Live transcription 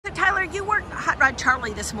Tyler, you worked Hot Rod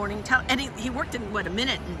Charlie this morning, and he worked in, what, a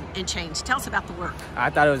minute and change. Tell us about the work. I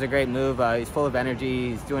thought it was a great move. He's full of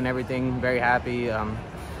energy. He's doing everything. Very happy. I'm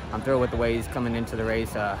thrilled with the way he's coming into the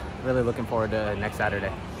race. Really looking forward to next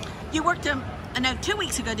Saturday. You worked him, I know, 2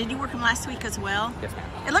 weeks ago. Did you work him last week as well? Yes,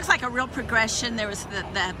 ma'am. It looks like a real progression. There was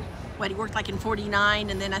what he worked like in 49,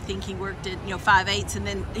 and then I think he worked at 5/8, and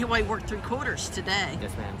then he worked 3/4 today.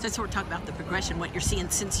 Yes, ma'am. So sort of talk about the progression, what you're seeing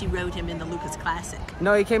since you rode him in the Lukas Classic.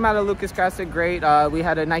 No, he came out of Lukas Classic great. We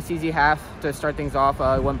had a nice easy half to start things off.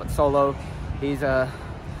 Went solo. He's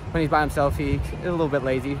when he's by himself, he's a little bit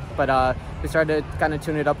lazy, but we started to kind of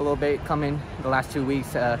tune it up a little bit. Coming the last 2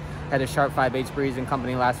 weeks, had a sharp 5/8 breeze in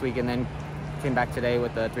company last week, and then came back today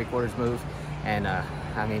with the 3/4 move, and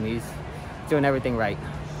I mean, he's doing everything right.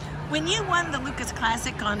 When you won the Lukas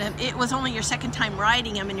Classic on him, it was only your second time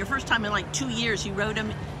riding him, and your first time in like 2 years. You rode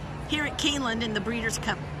him here at Keeneland in the Breeders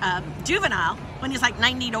Cup Juvenile when he was like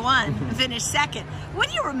 90-1 and finished second. What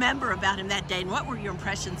do you remember about him that day, and what were your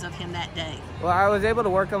impressions of him that day? Well, I was able to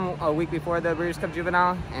work him a week before the Breeders Cup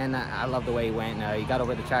Juvenile, and I love the way he went. He got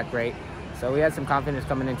over the track great, so we had some confidence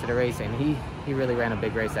coming into the race, and he really ran a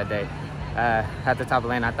big race that day. At the top of the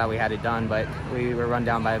lane, I thought we had it done, but we were run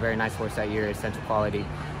down by a very nice horse that year, Essential Quality.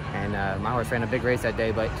 And my horse ran a big race that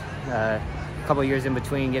day, but a couple of years in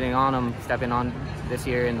between getting on him, stepping on this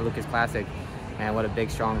year in the Lukas Classic. And what a big,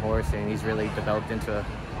 strong horse, and he's really developed into a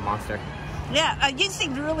monster. Yeah, you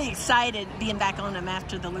seemed really excited being back on him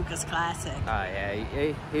after the Lukas Classic.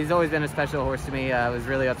 Yeah, he's always been a special horse to me. I was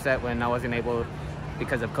really upset when I wasn't able,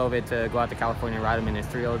 because of COVID, to go out to California and ride him in his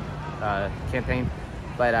 3-year-old campaign.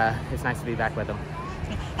 But it's nice to be back with him.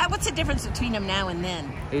 What's the difference between him now and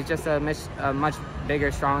then? He's just a much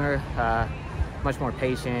bigger, stronger, much more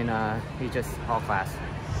patient. He's just all class.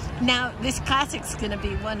 Now, this Classic's going to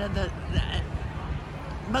be one of the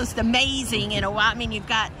most amazing in a while. I mean, you've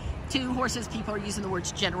got two horses. People are using the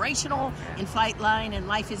words generational in Flightline and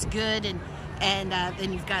Life is Good, and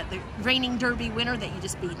then you've got the reigning Derby winner that you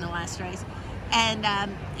just beat in the last race, and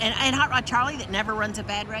Hot Rod Charlie that never runs a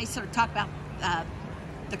bad race. Sort of talk about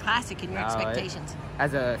the Classic and your expectations.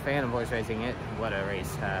 As a fan of horse racing, what a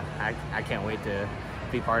race. I can't wait to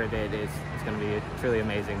be part of it. It's going to be truly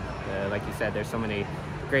amazing. Like you said, there's so many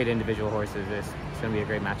great individual horses. It's going to be a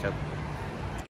great matchup.